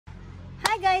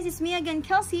guys, it's me again,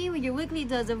 KELSEY, with your weekly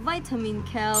dose of Vitamin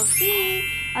KelC.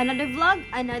 Another vlog,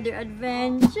 another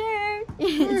adventure.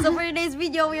 So for today's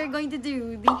video, we are going to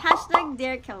do the hashtag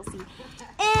Dare KELSEY.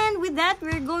 And with that,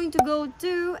 we're going to go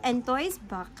to Entoy's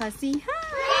Bakasihan.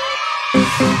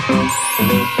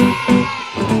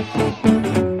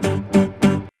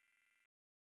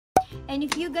 And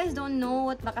if you guys don't know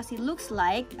what Bakasi looks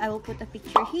like, I will put a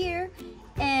picture here.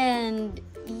 And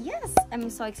yes, I'm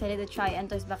so excited to try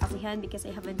Entoy's Bakasihan because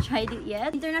I haven't tried it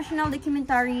yet. International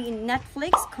documentary in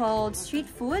Netflix called Street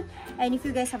Food. And if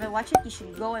you guys haven't watched it, you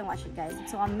should go and watch it, guys.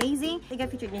 It's so amazing. They got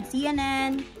featured in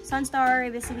CNN, Sunstar,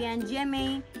 ABS-CBN,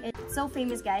 GMA. It's so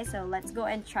famous, guys. So let's go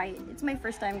and try it. It's my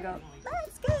first time go.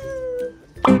 Let's go!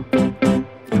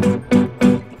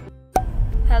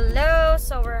 Hello!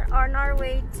 So we're on our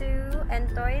way to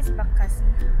Entoy's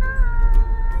Bakasihan.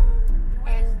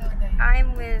 And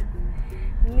I'm with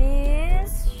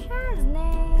Miss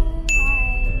Shaznay.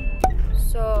 Hi!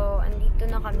 So, andito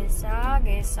na kami sa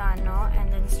Gesano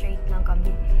and then straight lang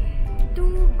kami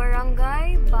to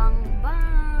Barangay Bang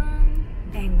Bang.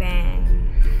 Bang Bang.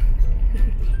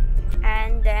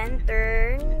 And then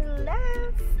turn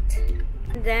left.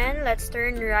 And then let's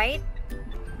turn right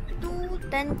to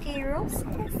 10K Roses.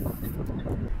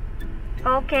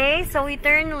 Okay, so we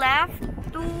turn left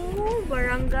to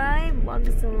Barangay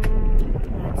Bagsong.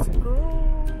 Let's go.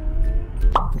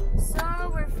 So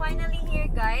we're finally here,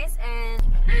 guys, and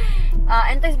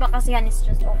Entoy's Bakasihan is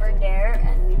just over there,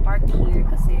 and we park here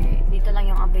kasi dito lang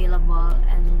yung available.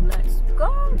 And let's go.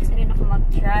 Excited ako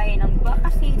mag-try ng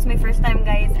Bakasi. It's my first time,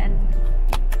 guys, and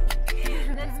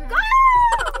let's go.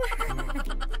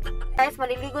 Guys,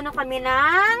 maliligo na kami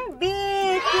ng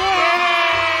beach!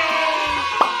 Yay!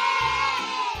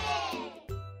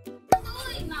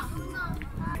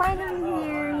 Finally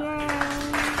here! Yay!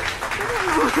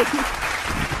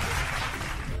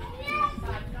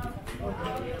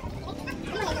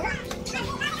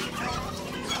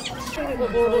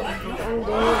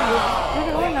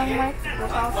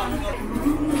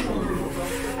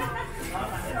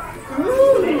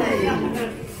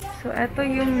 So, ito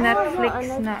yung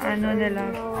Netflix na ano nila.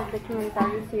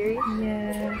 Documentary series.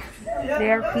 Yes.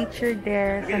 They are featured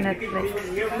there sa Netflix.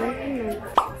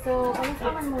 So,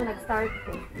 kamusta man mo nag-start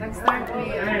ko? Nag-start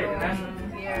may year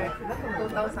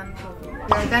 2002.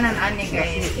 Yung ganan ani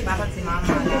guys, bakit si mama?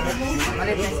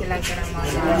 Malit na sila kaya mga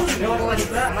lukod.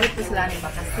 Malit po sila ni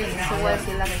Bakasi. Nasuwal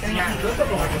sila kaya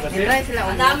nitry sila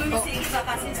ulit.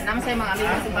 Naman sa mga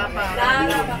amigo si Papa.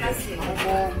 Bakasi.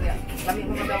 Ubog. Kami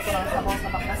kumagaw ko lang sa sa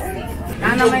Bakasi.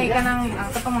 May ka ng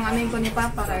katong mga amigo ni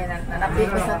Papa kaya nanapit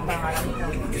ko sa mga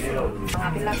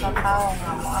pila ka tao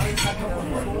nga moarin sa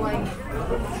buhay.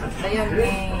 Dayon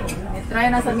ni-try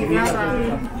na sa Minara.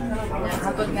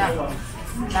 Hatod nga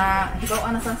na ikaw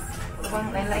ano sa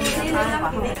ibang lain-lain na sa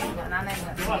nanay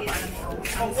nga di pa alam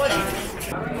ko.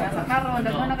 Sa karon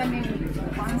daghan na kami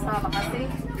pang sa Bakasi.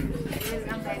 Is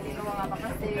ang kahit ikaw mga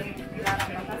Bakasi,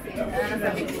 ilarang Bakasi. Na sa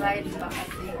big side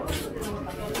Bakasi.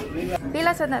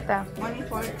 Pila sa nata?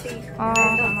 140. Oh,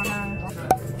 tama na.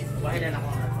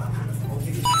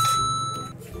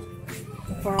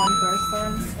 For one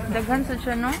person. Daghan sa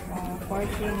siya, no?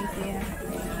 14 siya.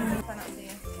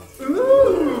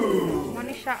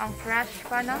 Muni siya ang fresh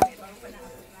pa, no?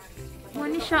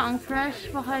 Muni siya ang fresh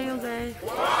pa kayo, guys.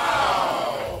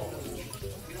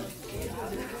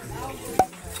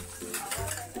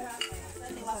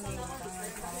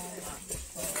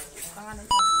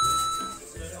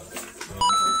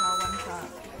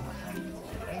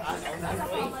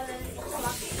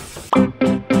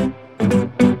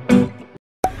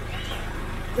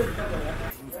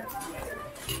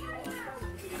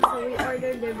 So we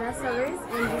ordered their best sellers,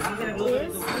 and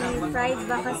this is the fried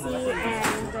Bakasi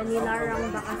and the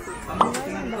nilarang Bakasi.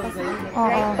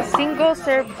 Oo, single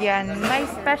serve yan. May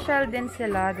special din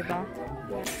sila, di ba?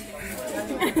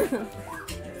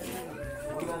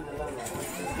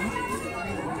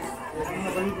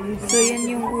 So, yan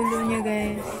yung ulo niya,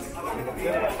 guys.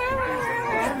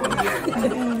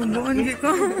 Bubuon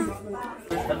ko.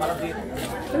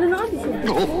 Ano na kasi siya?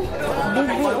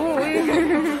 Bubuo, eh.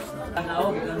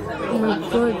 Oh my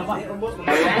God.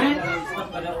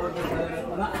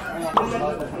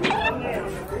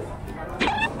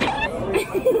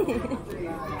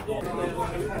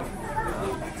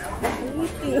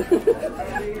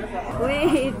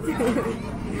 Wait.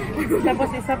 Tapos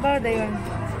isa pa, dayon.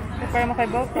 Para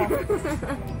makaibaw pa.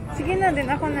 Sige na din,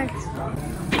 ako next.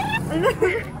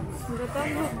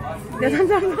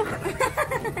 Natatagak.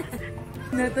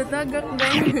 Natatagak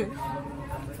din.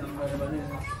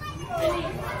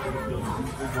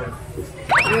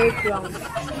 Wait lang.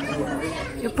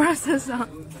 Yung process ah.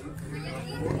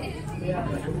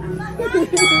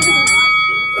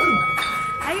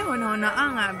 Ayaw na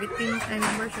nga. Bitin,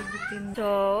 number siya bitin.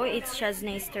 So, it's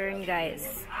Shaznay's turn,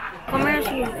 guys.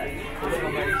 Commercial.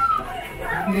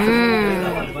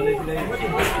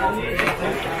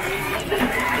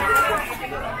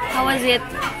 How was it?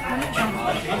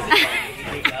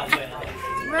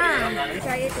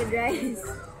 Try it with rice.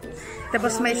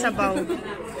 Tapos may sabaw.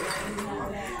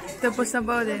 Tapos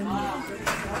sabaw din.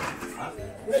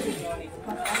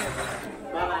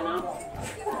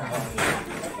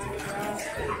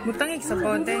 Mutangik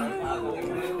sabaw din.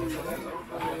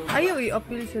 Ayaw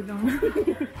i-appeal siya doon.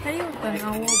 Ayaw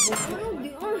tanawa po.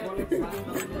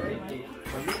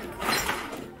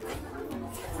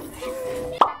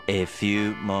 A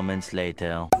few moments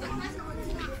later.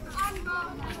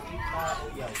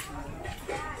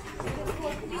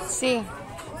 See.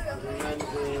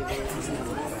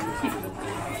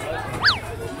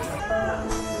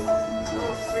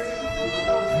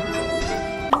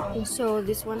 So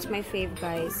this one's my fave,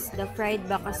 guys. The fried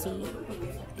bakasi.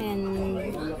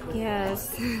 And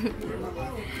yes,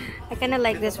 I kind of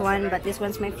like this one, but this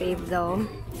one's my fave though.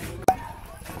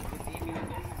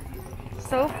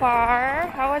 So far,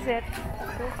 how was it?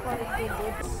 So far, it's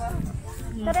so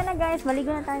good. Tara na guys,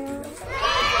 maligo na tayo.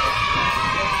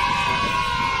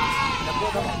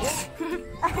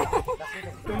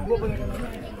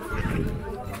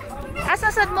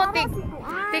 Asa sad mo tig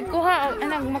kuha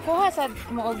makuha sad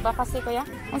mo og bakasi kuya?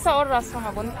 Unsa oras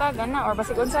mga buntag ana or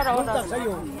basig unsa ra oras?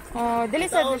 Oh, dili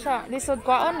sad siya, lisod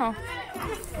kwaon no.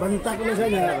 Banta ko na siya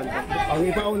niya. Ang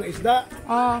ipaon na isda.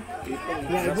 Oh.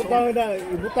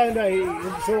 Ibutang na,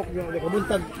 isusok niya.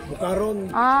 Kabuntag,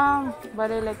 bukaron.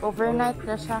 Bali like overnight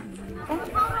na siya.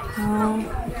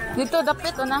 Dito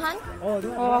dapit unahan?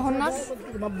 Oh, hunas?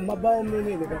 Mabaw mo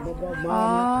ni.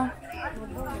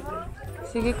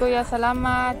 Sige kuya,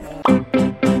 salamat.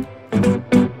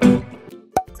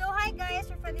 So hi guys,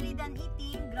 we're finally done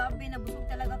eating. Grabe, nabusog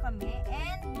talaga kami.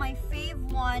 And my fave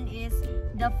one is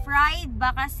the fried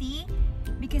bakasi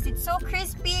because it's so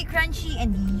crispy, crunchy,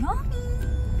 and yummy.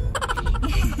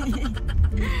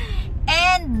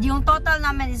 And yung total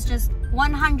naman is just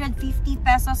 150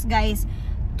 pesos, guys.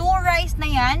 2 rice na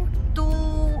yan,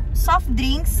 2 soft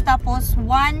drinks, tapos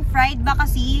 1 fried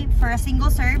bakasi for a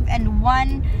single serve, and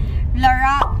 1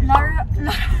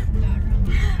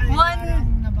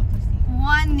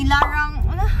 one nilarang.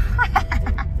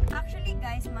 Actually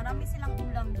guys, marami silang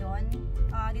ulam doon.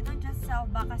 They don't just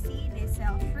sell bakasi, they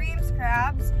sell shrimps,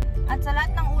 crabs, at sa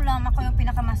lahat ng ulam, ako yung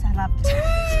pinakamasarap.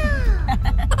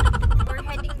 We're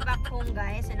heading back home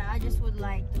guys, and I just would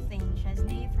like to thank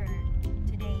Shaznay for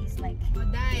today's like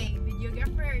Oday,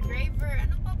 videographer, driver,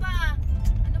 ano pa ba?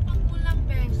 Ano pang kulang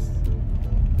best?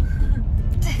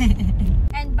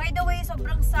 And by the way,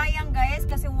 sobrang sayang guys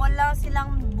kasi wala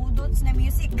silang budots na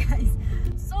music guys.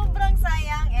 Sobrang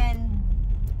sayang, and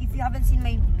if you haven't seen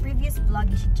my previous vlog,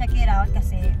 you should check it out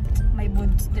kasi may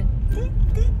budots dun.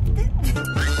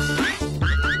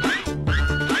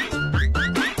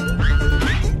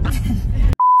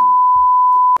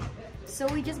 So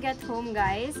we just got home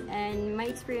guys, and my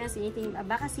experience in eating a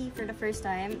bakasi for the first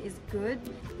time is good.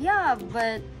 Yeah,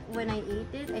 but when I ate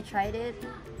it, I tried it,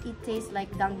 it tastes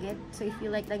like danggit. So if you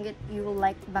like danggit, you will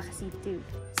like bakasi too.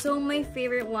 So my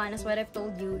favorite one, as what I've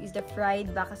told you, is the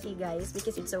fried bakasi guys,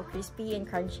 because it's so crispy and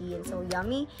crunchy and so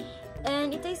yummy,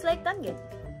 and it tastes like danggit.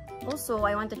 Also,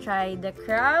 I want to try the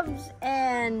crabs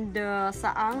and the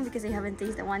saang because I haven't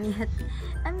tasted one yet.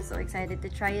 I'm so excited to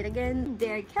try it again.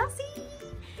 There, KELSEY!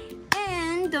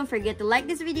 And don't forget to like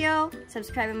this video,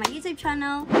 subscribe on my YouTube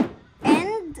channel,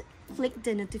 and click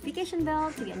the notification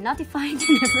bell to get notified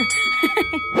whenever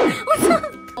What's up?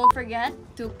 Don't forget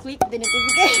to click the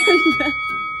notification bell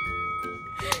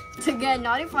to get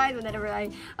notified whenever I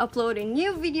upload a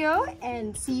new video,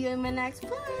 and see you in my next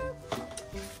vlog.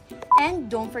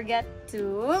 And don't forget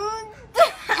to